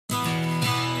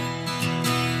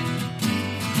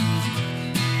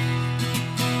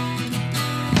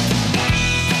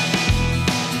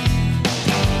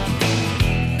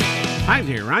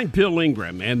I'm Bill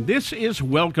Ingram, and this is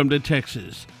Welcome to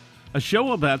Texas, a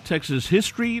show about Texas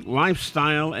history,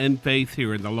 lifestyle, and faith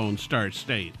here in the Lone Star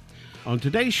State. On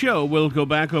today's show, we'll go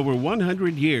back over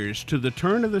 100 years to the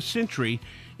turn of the century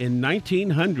in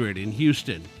 1900 in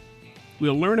Houston.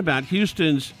 We'll learn about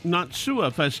Houston's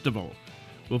Natsua Festival.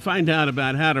 We'll find out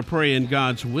about how to pray in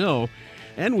God's will,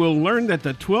 and we'll learn that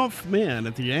the 12th man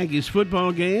at the Aggies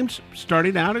football games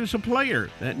started out as a player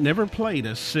that never played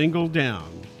a single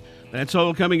down. That's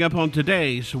all coming up on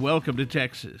today's Welcome to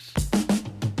Texas.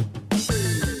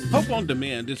 Hope on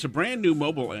Demand is a brand new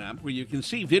mobile app where you can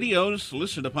see videos,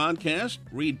 listen to podcasts,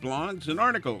 read blogs, and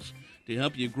articles to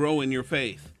help you grow in your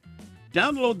faith.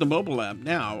 Download the mobile app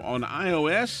now on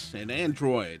iOS and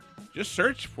Android. Just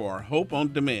search for Hope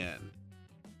on Demand.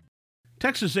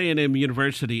 Texas A&M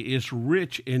University is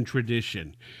rich in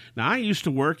tradition. Now, I used to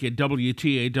work at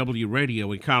WTAW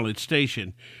Radio in College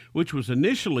Station, which was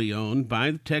initially owned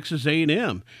by Texas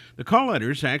A&M. The call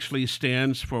letters actually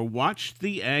stands for Watch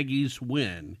the Aggies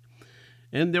Win.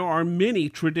 And there are many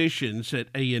traditions at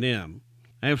A&M.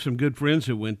 I have some good friends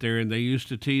who went there, and they used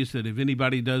to tease that if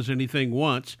anybody does anything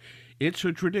once, it's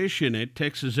a tradition at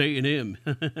Texas A&M.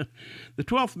 The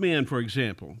 12th man, for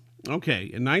example. Okay,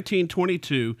 in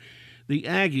 1922, the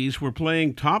Aggies were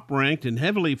playing top-ranked and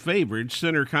heavily favored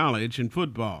Center College in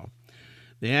football.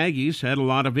 The Aggies had a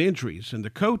lot of injuries, and the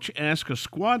coach asked a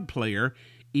squad player,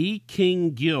 E.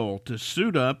 King Gill, to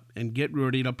suit up and get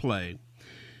ready to play.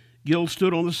 Gill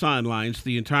stood on the sidelines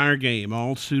the entire game,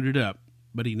 all suited up,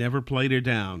 but he never played her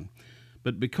down.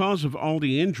 But because of all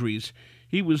the injuries,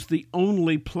 he was the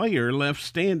only player left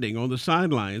standing on the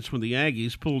sidelines when the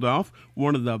Aggies pulled off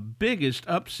one of the biggest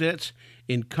upsets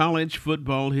in college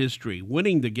football history,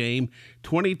 winning the game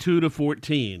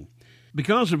 22-14.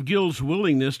 Because of Gill's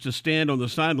willingness to stand on the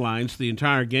sidelines the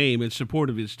entire game in support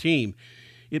of his team,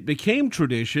 it became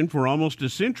tradition for almost a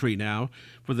century now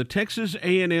for the Texas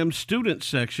A&M student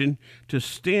section to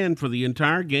stand for the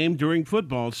entire game during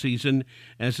football season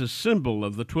as a symbol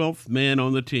of the 12th man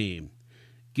on the team.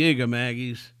 Gig 'em,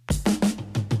 Aggies.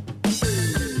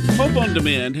 Hope on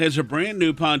Demand has a brand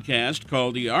new podcast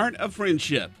called The Art of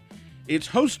Friendship. It's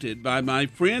hosted by my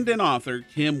friend and author,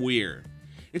 Kim Weir.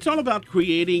 It's all about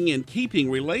creating and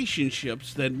keeping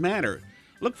relationships that matter.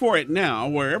 Look for it now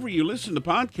wherever you listen to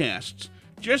podcasts.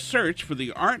 Just search for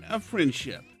The Art of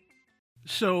Friendship.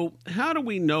 So, how do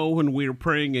we know when we're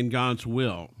praying in God's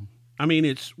will? I mean,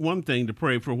 it's one thing to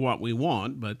pray for what we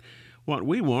want, but what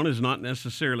we want is not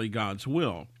necessarily God's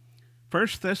will. 1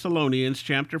 Thessalonians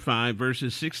chapter 5,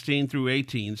 verses 16 through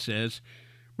 18 says,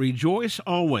 "Rejoice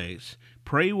always,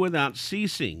 pray without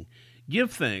ceasing,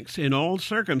 give thanks in all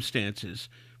circumstances,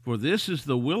 for this is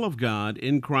the will of God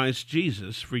in Christ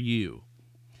Jesus for you."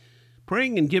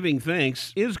 Praying and giving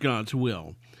thanks is God's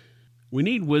will. We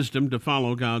need wisdom to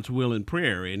follow God's will in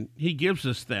prayer, and He gives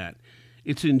us that.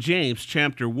 It's in James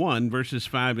chapter 1, verses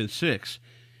 5 and 6.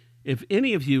 "If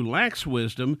any of you lacks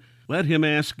wisdom, let him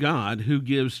ask God, who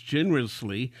gives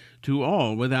generously to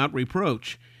all without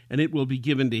reproach, and it will be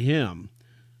given to him.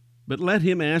 But let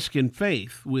him ask in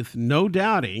faith, with no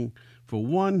doubting, for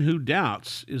one who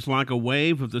doubts is like a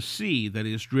wave of the sea that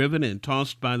is driven and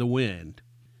tossed by the wind."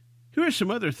 Here are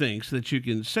some other things that you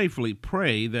can safely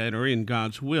pray that are in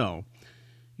God's will.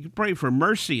 You can pray for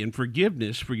mercy and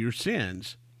forgiveness for your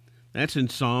sins. That's in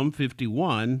Psalm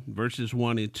 51, verses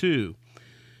 1 and 2.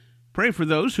 Pray for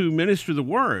those who minister the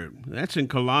word. That's in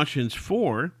Colossians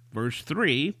 4, verse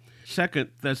 3,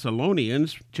 2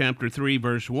 Thessalonians chapter 3,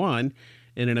 verse 1,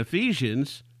 and in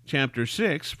Ephesians chapter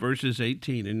 6, verses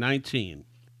 18 and 19.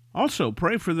 Also,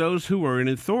 pray for those who are in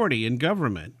authority in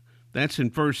government. That's in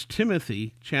 1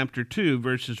 Timothy chapter 2,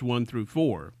 verses 1 through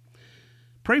 4.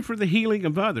 Pray for the healing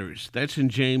of others. That's in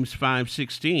James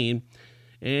 5:16.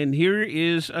 And here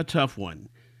is a tough one.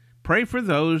 Pray for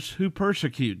those who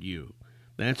persecute you.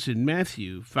 That's in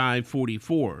Matthew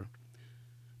 5:44.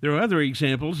 There are other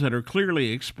examples that are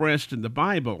clearly expressed in the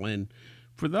Bible, and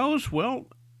for those, well,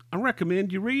 I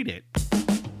recommend you read it.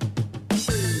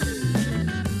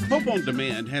 Hope on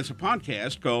Demand has a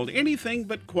podcast called Anything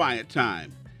But Quiet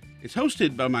Time. It's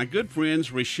hosted by my good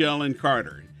friends Rochelle and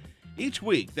Carter. Each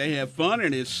week, they have fun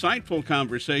and insightful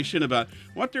conversation about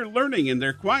what they're learning in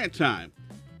their quiet time.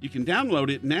 You can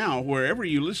download it now wherever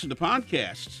you listen to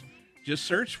podcasts. Just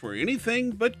search for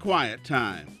Anything But Quiet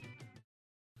Time.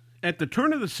 At the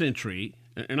turn of the century,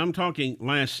 and I'm talking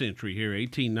last century here,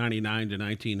 1899 to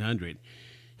 1900,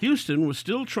 Houston was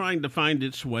still trying to find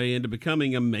its way into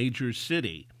becoming a major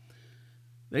city.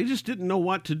 They just didn't know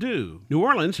what to do. New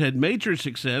Orleans had major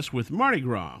success with Mardi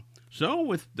Gras. So,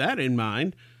 with that in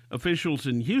mind, officials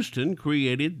in Houston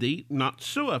created the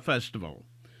Natsua Festival.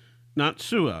 not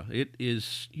SUA. It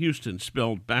is Houston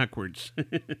spelled backwards.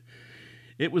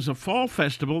 It was a fall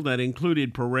festival that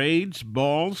included parades,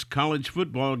 balls, college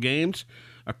football games,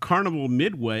 a carnival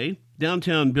midway.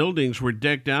 Downtown buildings were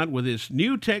decked out with this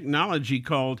new technology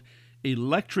called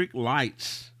electric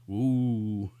lights.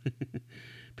 Ooh.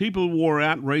 People wore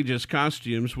outrageous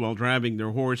costumes while driving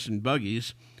their horse and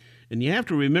buggies. And you have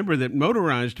to remember that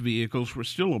motorized vehicles were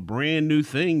still a brand new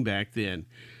thing back then.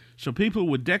 So people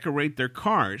would decorate their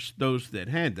cars, those that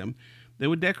had them. They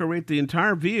would decorate the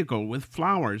entire vehicle with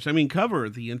flowers. Cover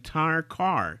the entire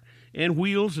car and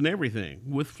wheels and everything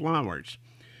with flowers.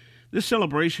 This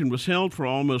celebration was held for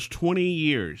almost 20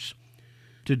 years.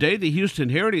 Today, the Houston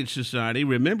Heritage Society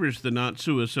remembers the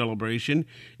Not-Sua celebration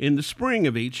in the spring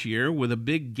of each year with a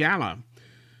big gala.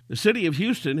 The city of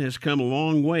Houston has come a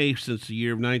long way since the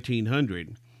year of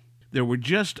 1900. There were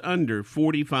just under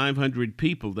 4,500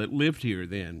 people that lived here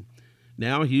then.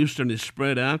 Now Houston is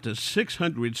spread out to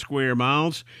 600 square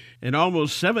miles, and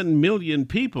almost 7 million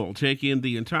people take in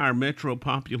the entire metro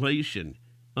population.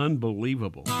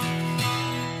 Unbelievable.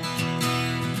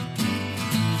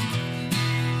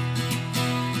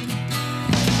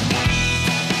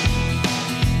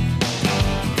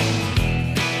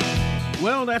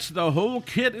 Well, that's the whole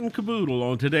kit and caboodle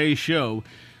on today's show.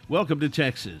 Welcome to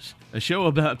Texas, a show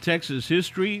about Texas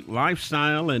history,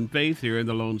 lifestyle, and faith here in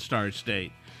the Lone Star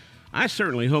State. I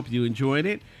certainly hope you enjoyed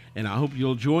it, and I hope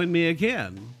you'll join me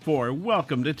again for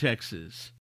Welcome to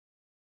Texas.